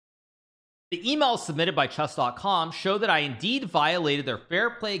The emails submitted by chess.com show that I indeed violated their fair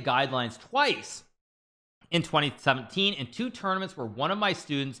play guidelines twice in 2017 in 2 tournaments where one of my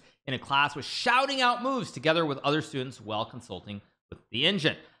students in a class was shouting out moves together with other students while consulting with the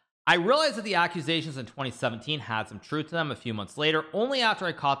engine. I realized that the accusations in 2017 had some truth to them a few months later, only after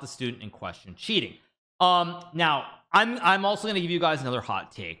I caught the student in question cheating. Now I'm also going to give you guys another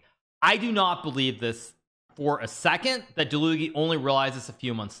hot take. I do not believe this for a second that Delugi only realized this a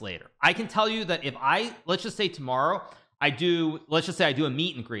few months later. I can tell you that if let's just say tomorrow let's just say I do a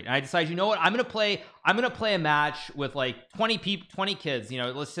meet and greet and I decide, you know what, I'm gonna play a match with like 20 kids, you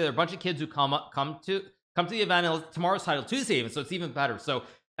know, let's say there are a bunch of kids who come to the event, and tomorrow's Title Tuesday even, so it's even better. So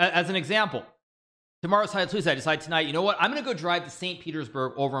as an example, tomorrow's Title Tuesday, I decide tonight, you know what, I'm gonna go drive to St.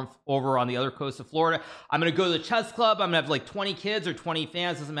 Petersburg over on the other coast of Florida. I'm gonna go to the chess club. I'm gonna have like 20 kids or 20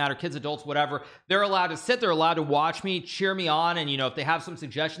 fans, doesn't matter, kids, adults, whatever. They're allowed to sit, they're allowed to watch me, cheer me on, and you know, if they have some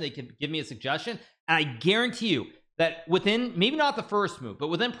suggestion, they can give me a suggestion. And I guarantee you that within, maybe not the first move, but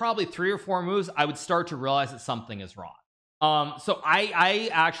within probably 3 or 4 moves, I would start to realize that something is wrong. So I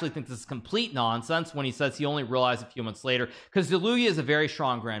actually think this is complete nonsense when he says he only realized a few months later, because Delugi is a very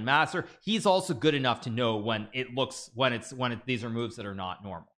strong grandmaster. He's also good enough to know when these are moves that are not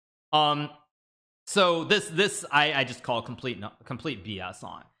normal. So this I just call complete BS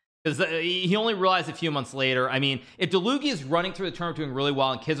on, because he only realized a few months later. I mean, if Delugi is running through the tournament doing really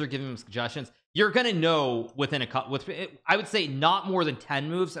well and kids are giving him suggestions, you're gonna know within I would say not more than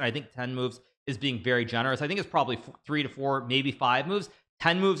 10 moves, and I think 10 moves is being very generous. I think it's probably 3 to 4, maybe 5 moves,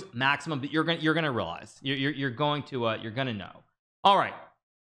 10 moves maximum, but you're gonna realize, you're gonna know. All right.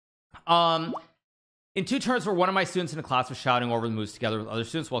 In 2 turns where one of my students in a class was shouting over the moves together with other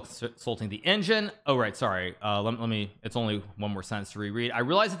students while consulting the engine. Oh right, sorry, let me, it's only one more sentence to reread. I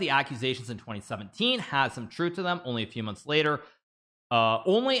realized that the accusations in 2017 had some truth to them only a few months later,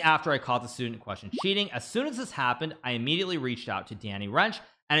 only after I caught the student in question cheating. As soon as this happened, I immediately reached out to Danny Wrench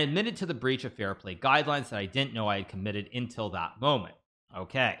and admitted to the breach of fair play guidelines that I didn't know I had committed until that moment.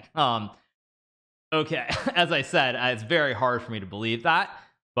 Okay. Okay. As I said, it's very hard for me to believe that,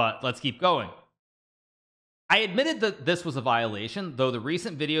 but let's keep going. I admitted that this was a violation, though the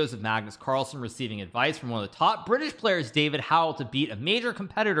recent videos of Magnus Carlsen receiving advice from one of the top British players, David Howell, to beat a major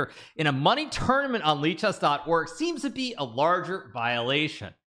competitor in a money tournament on LeechChess.org seems to be a larger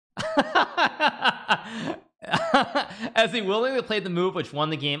violation. As he willingly played the move which won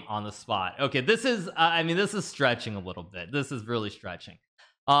the game on the spot. Okay, this is I mean, this is stretching a little bit. This is really stretching.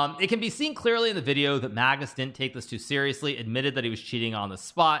 It can be seen clearly in the video that Magnus didn't take this too seriously, admitted that he was cheating on the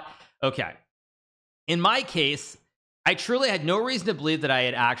spot. Okay, in my case, I truly had no reason to believe that I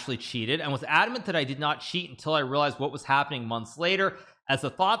had actually cheated, and was adamant that I did not cheat until I realized what was happening months later, as the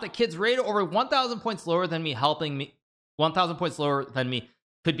thought that kids rated over 1,000 points lower than me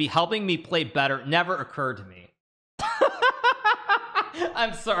could be helping me play better never occurred to me.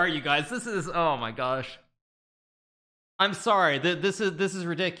 I'm sorry, you guys. This is, oh my gosh. I'm sorry. This is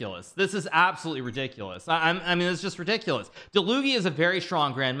ridiculous. This is absolutely ridiculous. I mean, it's just ridiculous. Delugi is a very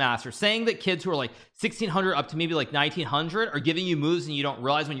strong grandmaster. Saying that kids who are like 1,600 up to maybe like 1,900 are giving you moves and you don't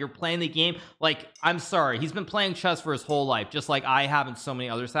realize when you're playing the game, like, I'm sorry. He's been playing chess for his whole life, just like I have and so many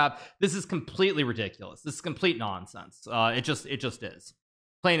others have. This is completely ridiculous. This is complete nonsense. It just is.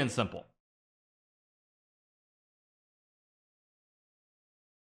 Plain and simple.